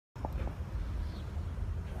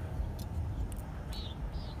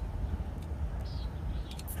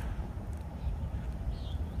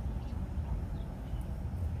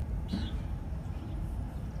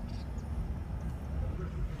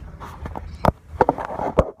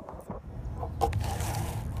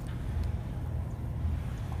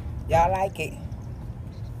Y'all like it?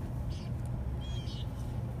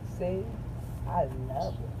 See? I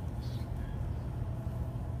love it.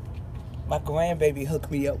 My grandbaby hooked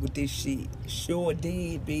me up with this shit. Sure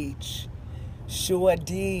did, bitch. Sure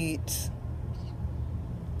did.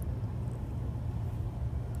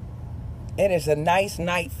 It is a nice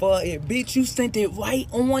night for it. Bitch, you sent it right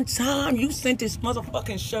on time. You sent this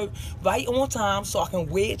motherfucking shirt right on time so I can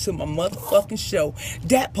wear it to my motherfucking show.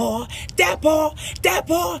 That part, that part, that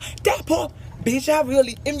part, that part. Bitch, I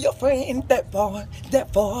really am your friend. That part,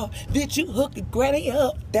 that part. Bitch, you hooked the granny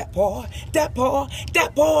up. That part, that part,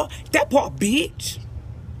 that part, that part, bitch.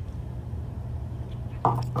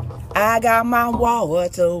 I got my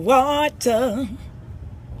water, water.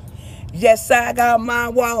 Yes, I got my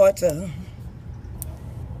water.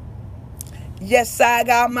 Yes, I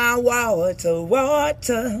got my water,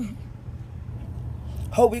 water.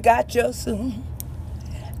 Hope we got you soon.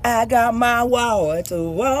 I got my water,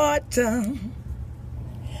 water.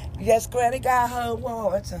 Yes, Granny got her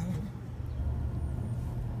water.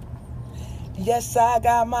 Yes, I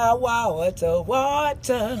got my water,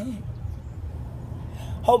 water.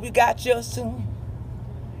 Hope we got you soon.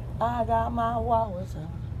 I got my water.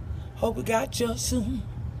 Hope we got you soon.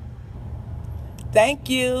 Thank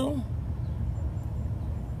you.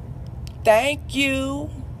 Thank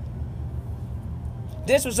you.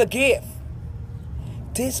 This was a gift.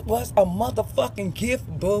 This was a motherfucking gift,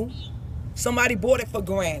 boo. Somebody bought it for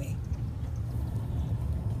Granny.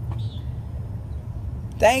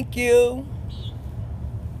 Thank you.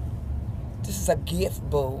 This is a gift,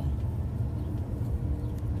 boo.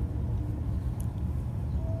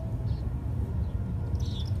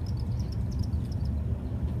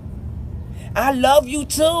 I love you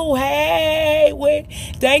too. Hey, wait.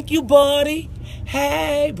 Thank you, buddy.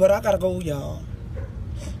 Hey, but I gotta go, y'all.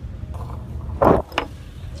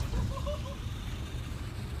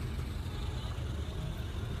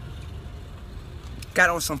 Got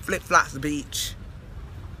on some flip-flops, bitch.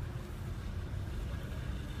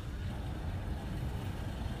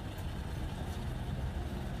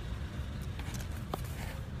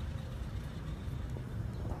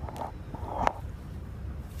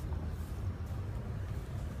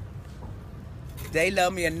 They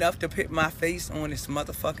love me enough to put my face on this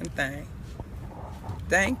motherfucking thing.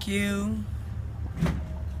 Thank you.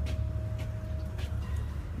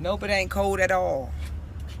 Nope, it ain't cold at all.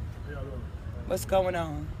 What's going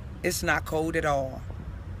on? It's not cold at all.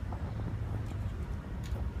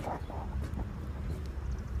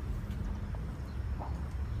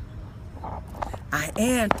 I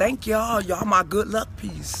am. Thank y'all. Y'all my good luck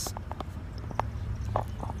piece.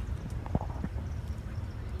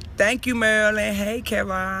 Thank you, Marilyn. Hey,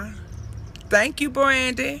 Kevin. Thank you,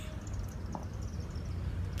 Brandy.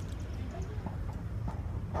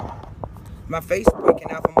 My face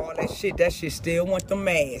breaking out from all that shit. That shit still want the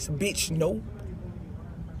mask. Bitch, nope.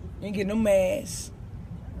 Ain't get no mask.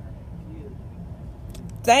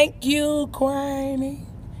 Thank you, Quiney.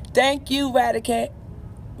 Thank you,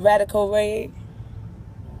 Radical Red.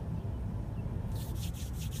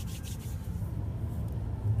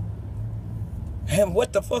 And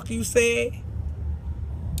what the fuck you said?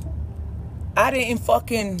 I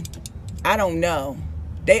don't know.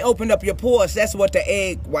 They opened up your pores. That's what the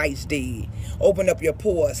egg whites did. Open up your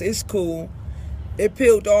pores. It's cool. It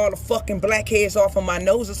peeled all the fucking blackheads off of my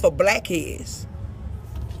noses for blackheads.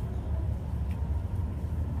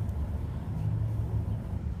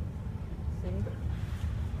 See?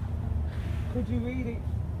 Could you read it?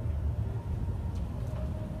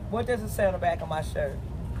 What does it say on the back of my shirt?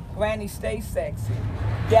 Granny, stay sexy.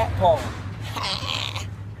 That part.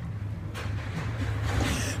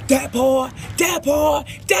 That part, that part,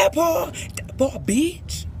 that part, that part,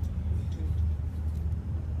 bitch.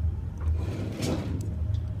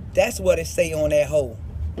 That's what it say on that hoe.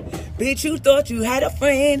 Bitch, you thought you had a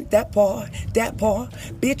friend. That part, that part.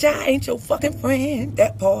 Bitch, I ain't your fucking friend.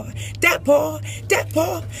 That part, that part, that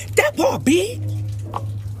part, that part, bitch.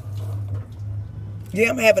 Yeah,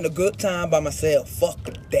 I'm having a good time by myself. Fuck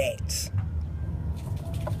that.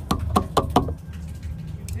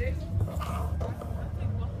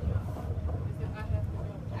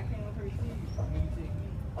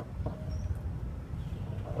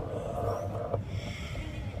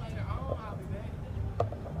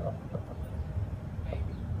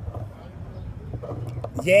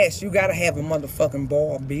 Yes, you gotta have a motherfucking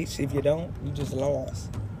ball, bitch. If you don't, you just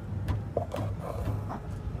lost.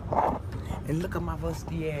 And look at my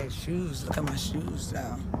rusty ass shoes. Look at my shoes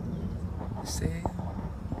now. See?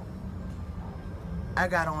 I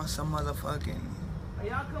got on some motherfucking. Are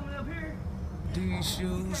y'all coming up here? These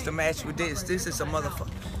shoes to match with this. This is a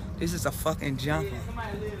motherfucker. This is a fucking jumper. Yeah,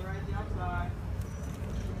 somebody live right there. I'm sorry.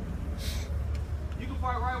 You can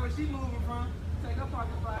park right where she moving from. Take her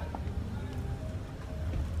parking spot.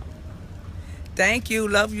 Thank you.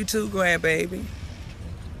 Love you too, grandbaby.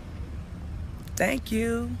 Thank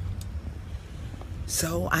you.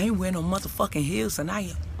 So, I ain't wearing no motherfucking heels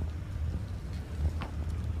tonight.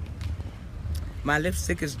 My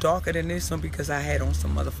lipstick is darker than this one because I had on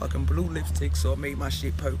some motherfucking blue lipstick, so it made my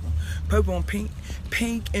shit purple. Purple and pink.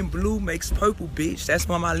 Pink and blue makes purple, bitch. That's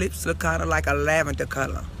why my lips look kind of like a lavender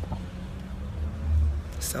color.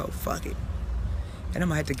 So, fuck it. And I'm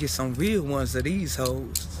gonna have to get some real ones of these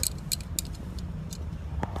hoes.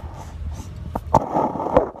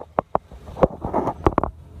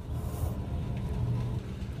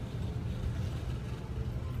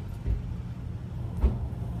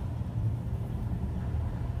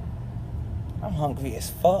 I'm hungry as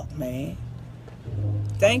fuck, man.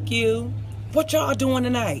 Thank you. What y'all doing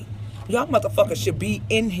tonight? Y'all motherfuckers should be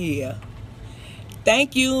in here.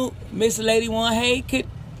 Thank you, Miss Lady One. Hey,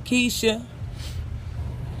 Keisha.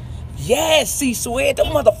 Yes, see, swear, them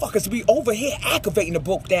motherfuckers be over here activating the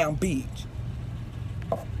broke down beach.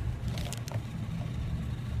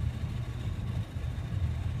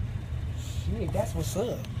 Shit, that's what's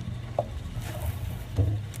up.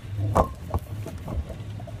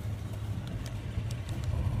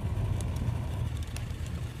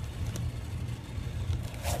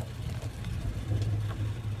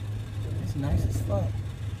 Nice as fuck.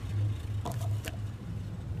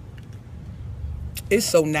 It's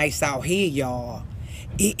so nice out here, y'all.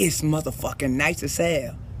 It is motherfucking nice as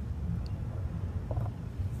hell.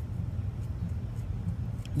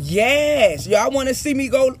 Yes, y'all want to see me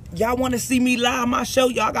go? Y'all want to see me live my show?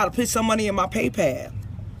 Y'all gotta put some money in my PayPal.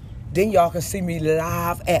 Then y'all can see me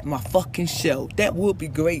live at my fucking show. That would be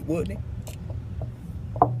great, wouldn't it?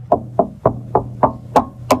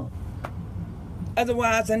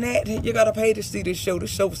 Otherwise than that, you gotta pay to see this show. The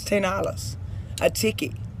show was $10 a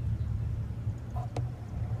ticket.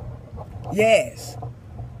 Yes.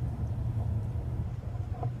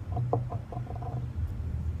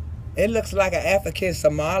 It looks like an African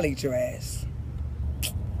Somali dress.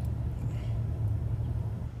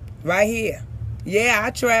 Right here. Yeah,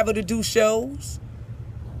 I travel to do shows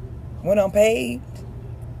when I'm paid.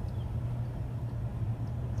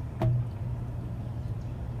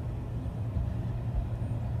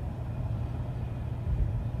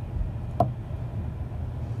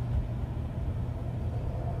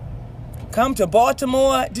 Come to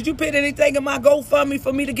Baltimore. Did you put anything in my GoFundMe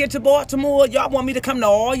for me to get to Baltimore? Y'all want me to come to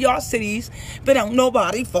all y'all cities, but don't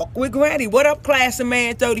nobody fuck with Granny. What up, class of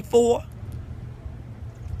man 34?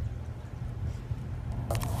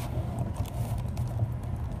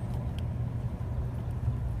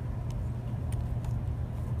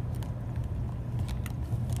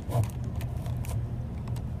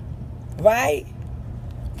 Right?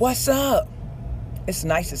 What's up? It's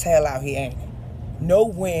nice as hell out here, ain't it? No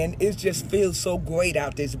wind. It just feels so great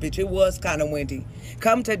out this bitch. It was kind of windy.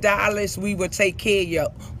 Come to Dallas. We will take care of you.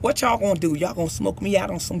 What y'all gonna do? Y'all gonna smoke me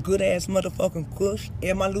out on some good ass motherfucking kush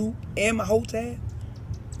in my loop, in my hotel,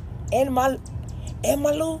 in my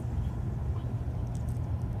loop?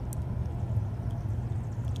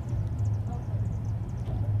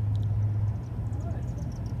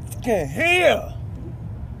 Fucking here.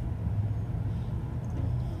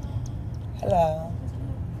 Hello.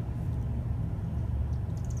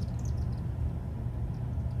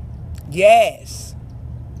 Yes.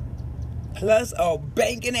 Plus a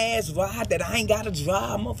banking ass ride that I ain't gotta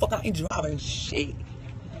drive. Motherfucker, I ain't driving shit.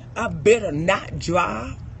 I better not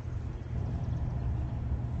drive.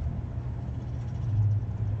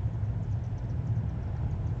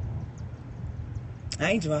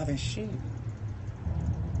 I ain't driving shit.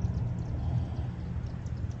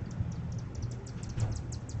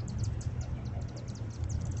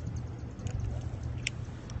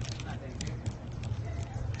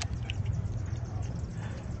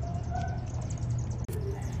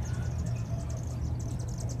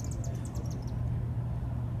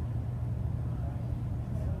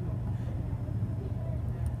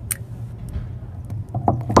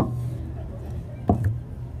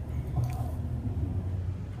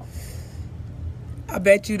 I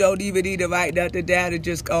bet you don't even need to write nothing down. It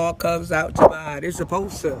just all comes out to mind. It's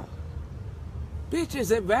supposed to. Bitch, is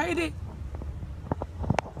it rated?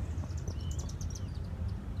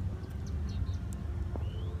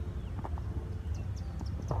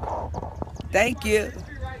 Thank you.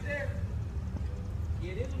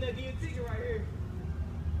 Yeah, this one that be a ticket right here.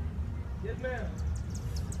 Yes, ma'am.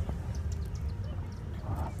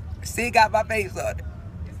 See, got my face on it.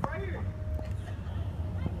 It's right here.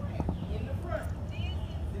 In the front.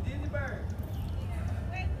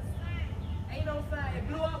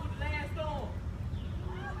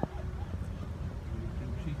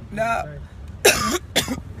 Nah.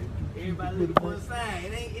 Everybody looking for a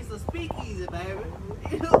sign. It's a speakeasy, baby.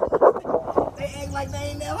 You know? They act like they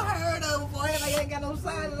ain't never heard of it before. Like they ain't got no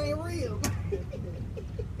sign, it ain't real.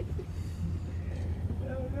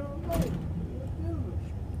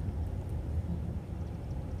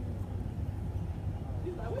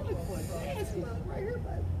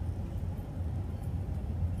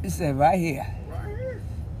 It said right here. Right here.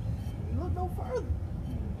 You look no further.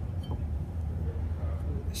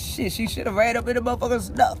 Shit, she should have ran up in the motherfucker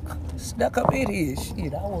snuck up in here.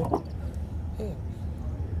 Shit, I would. Yeah.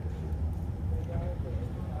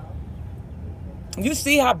 You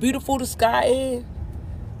see how beautiful the sky is?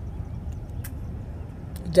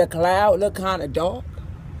 The cloud look kind of dark.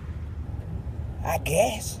 I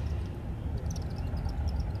guess.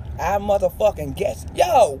 I motherfucking guess.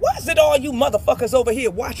 Yo, why is it all you motherfuckers over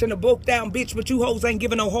here watching the broke down bitch, but you hoes ain't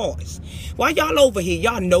giving no hearts? Why y'all over here?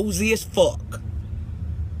 Y'all nosy as fuck.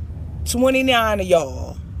 29 of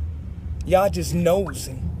y'all. Y'all just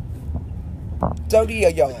nosy. 30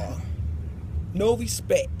 of y'all. No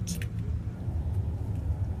respect.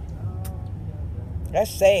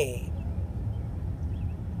 That's sad.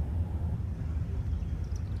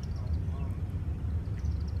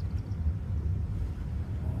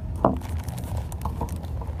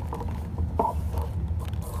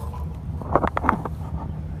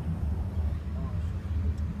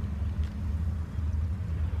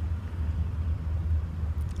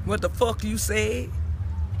 What the fuck you said?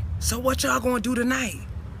 So what y'all gonna do tonight?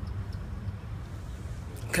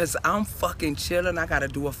 Cause I'm fucking chilling. I gotta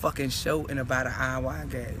do a fucking show in about an hour, I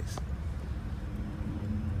guess.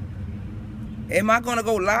 Am I gonna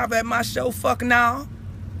go live at my show? Fuck no.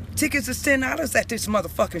 Tickets is $10 at this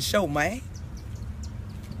motherfucking show, man.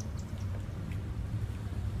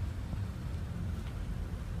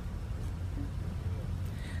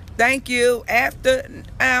 Thank you. After,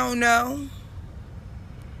 I don't know.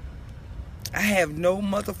 I have no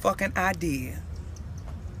motherfucking idea.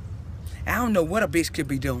 I don't know what a bitch could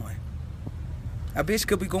be doing. A bitch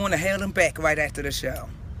could be going to hell and back right after the show.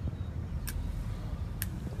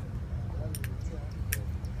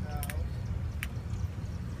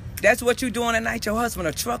 That's what you doing tonight, your husband,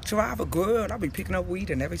 a truck driver? Girl, I'll be picking up weed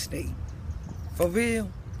in every state. For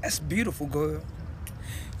real. That's beautiful, girl.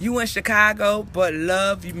 You in Chicago, but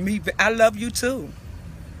love me. I love you too.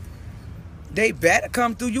 They better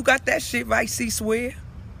come through. You got that shit right, C-Swear?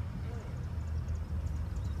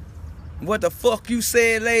 What the fuck you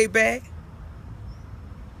said, laid back?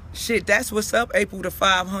 Shit, that's what's up, April the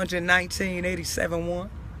 500, 1987-1.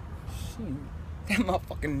 Shit, that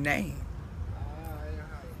motherfucking name.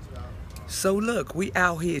 So look, we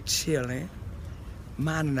out here chilling,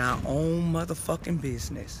 minding our own motherfucking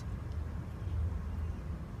business.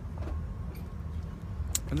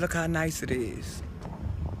 And look how nice it is.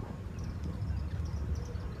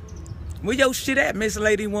 Where your shit at, Miss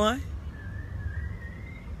Lady One?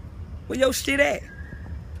 Where your shit at?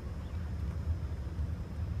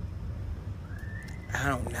 I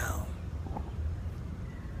don't know.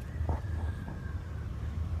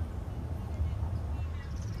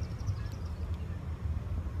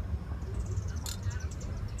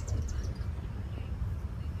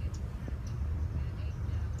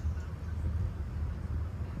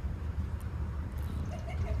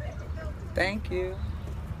 Thank you.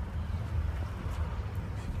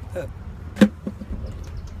 Look.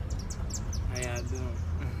 How y'all doing?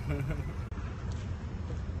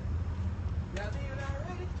 Y'all leaving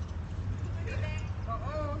already?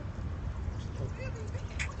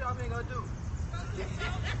 What y'all been gonna do?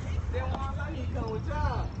 They want to let me come with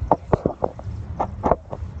y'all.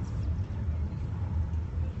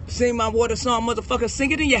 Sing my water song, motherfucker.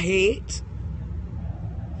 Sing it in your head.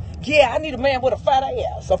 Yeah, I need a man with a fat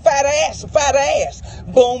ass. A fat ass, a fat ass.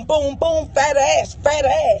 Boom, boom, boom, fat ass, fat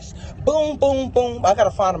ass. Boom, boom, boom. I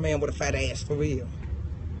gotta find a man with a fat ass for real.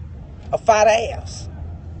 A fat ass.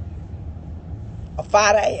 A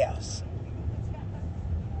fat ass.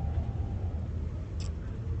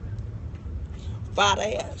 Fat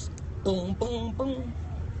ass. Boom, boom, boom.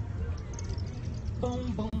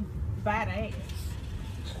 Boom, boom. Fat ass.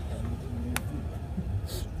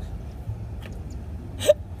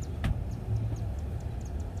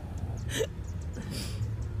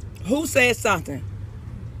 Who said something?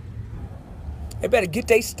 They better get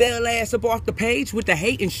they stale ass up off the page with the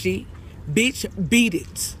hating shit. Bitch, beat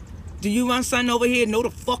it. Do you want something over here? No, the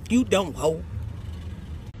fuck you don't, ho.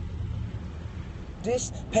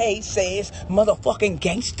 This page says motherfucking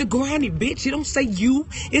gangster granny, bitch. It don't say you.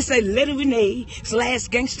 It say Letter Renee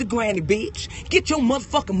 / gangster granny, bitch. Get your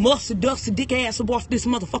motherfucking mustard dusty dick ass up off this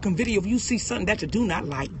motherfucking video if you see something that you do not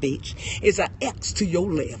like, bitch. It's an X to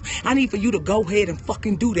your left. I need for you to go ahead and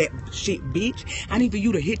fucking do that shit, bitch. I need for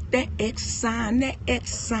you to hit that X sign,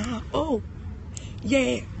 Oh,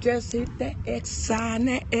 yeah. Just hit that X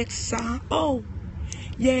sign, Oh,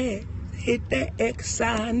 yeah. Hit that X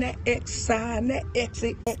sign, that X sign, that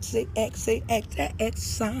exit, that X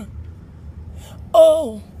sign.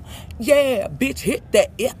 Oh, yeah, bitch, hit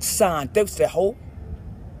that X sign. There's that hoe.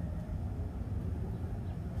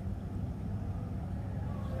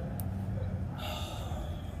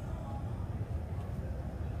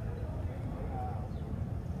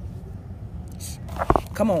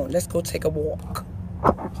 Come on, let's go take a walk.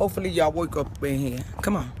 Hopefully y'all wake up in here.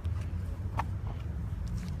 Come on.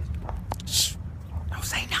 Don't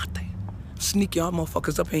say nothing. Sneak y'all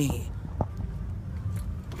motherfuckers up in here.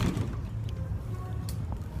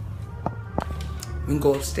 We can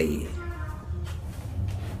go upstairs.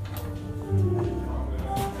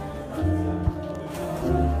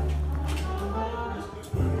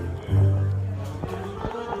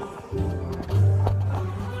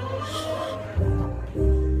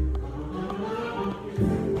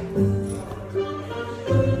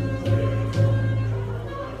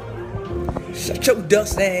 Shut your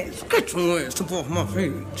dust ass. Get your ass up off my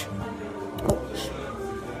page.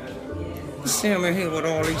 See him in here with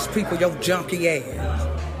all these people, your junkie ass.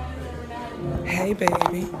 Hey,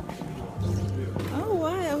 baby. Oh,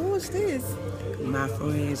 wow. Who is this? My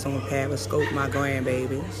friends on Periscope, my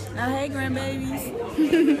grandbabies. Oh, hey, grandbabies.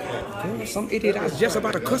 Girl, some idiot, I was just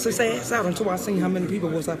about to cuss his ass out until I seen how many people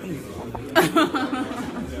was up here.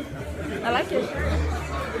 I like your shirt.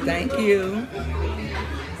 Thank you.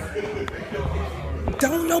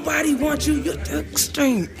 Don't nobody want you. Your dick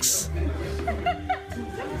stinks.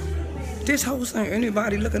 This host ain't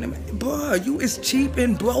anybody looking at me. Boy, you is cheap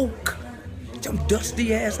and broke. Get your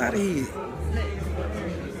dusty ass out of here.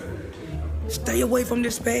 Stay away from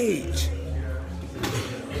this page.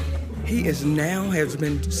 He is now has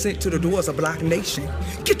been sent to the doors of Block Nation.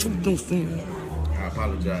 Get your thing. I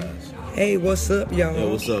apologize. Hey, what's up, y'all? Yo,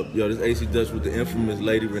 what's up? Yo, this AC Dutch with the infamous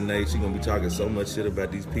Lady Renee. She gonna be talking so much shit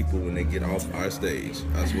about these people when they get off our stage.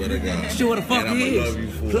 I swear to God. Sure the fuck and he I'ma love you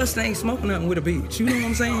is. for Plus, they ain't smoking nothing with a bitch. You know what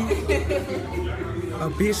I'm saying? A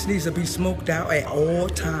bitch needs to be smoked out at all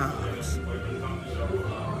times.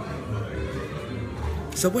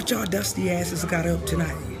 So what y'all dusty asses got up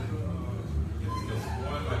tonight?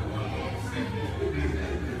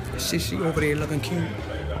 Shit, she over there looking cute.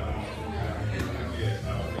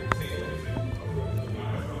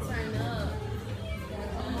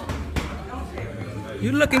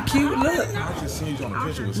 You looking cute, look. I just seen you on the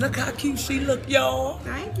picture with Look how cute she look, y'all.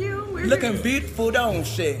 Thank you. Where Looking beautiful, don't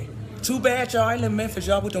she? Too bad y'all ain't in Memphis,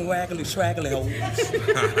 y'all with them raggedy, straggly hoes.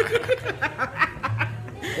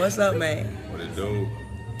 What's up, man? What it do?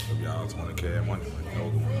 If y'all just want to carry money,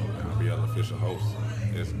 I'll be an official host.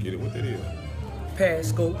 Just get it what it is.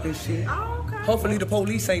 Periscope and shit. Oh, okay. Hopefully the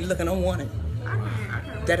police ain't looking on one.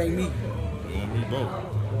 That ain't me. You and me both.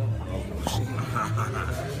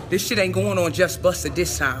 This shit ain't going on Just Busted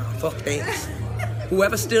this time. Fuck that.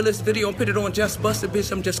 Whoever steal this video and put it on Just Busted,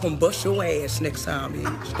 bitch, I'm just gonna bust your ass next time,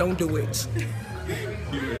 bitch. Don't do it.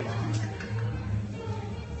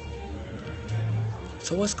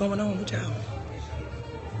 So what's going on with y'all?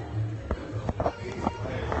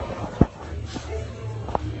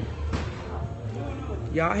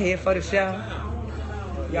 Y'all here for the show?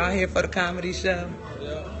 Y'all here for the comedy show?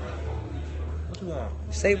 Yeah. What you want?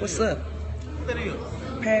 Say what's up. What that is?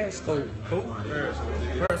 Periscope. Who?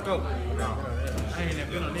 Periscope. No. I ain't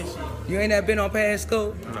never been on this shit. You ain't never been on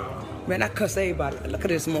Periscope? No. Man, I cuss everybody. Look at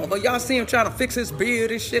this motherfucker. Y'all see him trying to fix his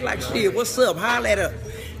beard and shit like shit. What's up? Holla at her.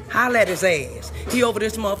 Holla at his ass. He over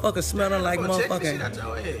this motherfucker smelling like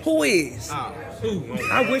motherfucking. Who is? Who?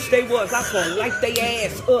 I wish they was. I gonna light they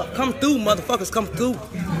ass up. Come through, motherfuckers. Come through.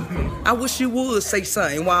 I wish you would say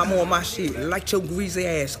something while I'm on my shit. Light your greasy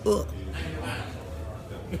ass up.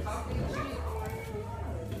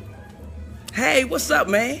 Hey, what's up,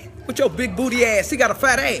 man? With your big booty ass. He got a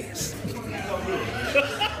fat ass.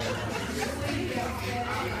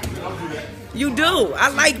 You do. I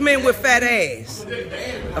like men with fat ass.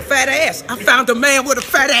 A fat ass. I found a man with a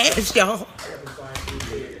fat ass, y'all.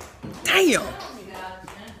 Damn.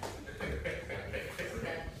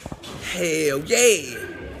 Hell yeah.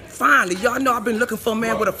 Finally, y'all know I've been looking for a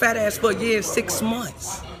man with a fat ass for a year and 6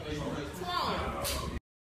 months.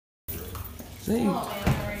 See?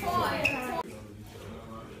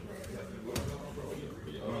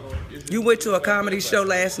 You went to a comedy show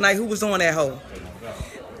last night. Who was on that hoe?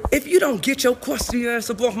 If you don't get your crusty ass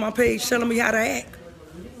up off my page telling me how to act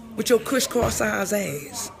with your crisscross eyes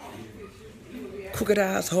ass. Crooked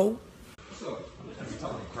eyes hoe.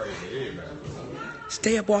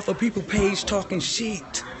 Stay up off of people's page talking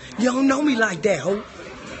shit. You don't know me like that, hoe.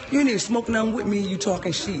 You ain't even smoke nothing with me and you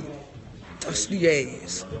talking shit. Dusty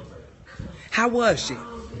ass. How was she?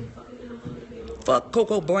 Fuck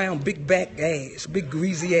Coco Brown, big back ass, big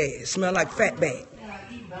greasy ass, smell like fat back.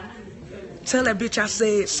 Tell that bitch I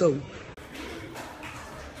said so.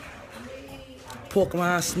 Pork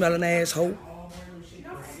rind smelling asshole.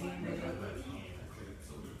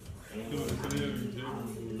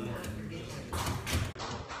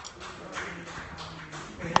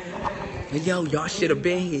 Yo, y'all should have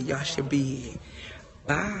been here. Y'all should be here.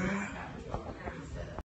 Bye.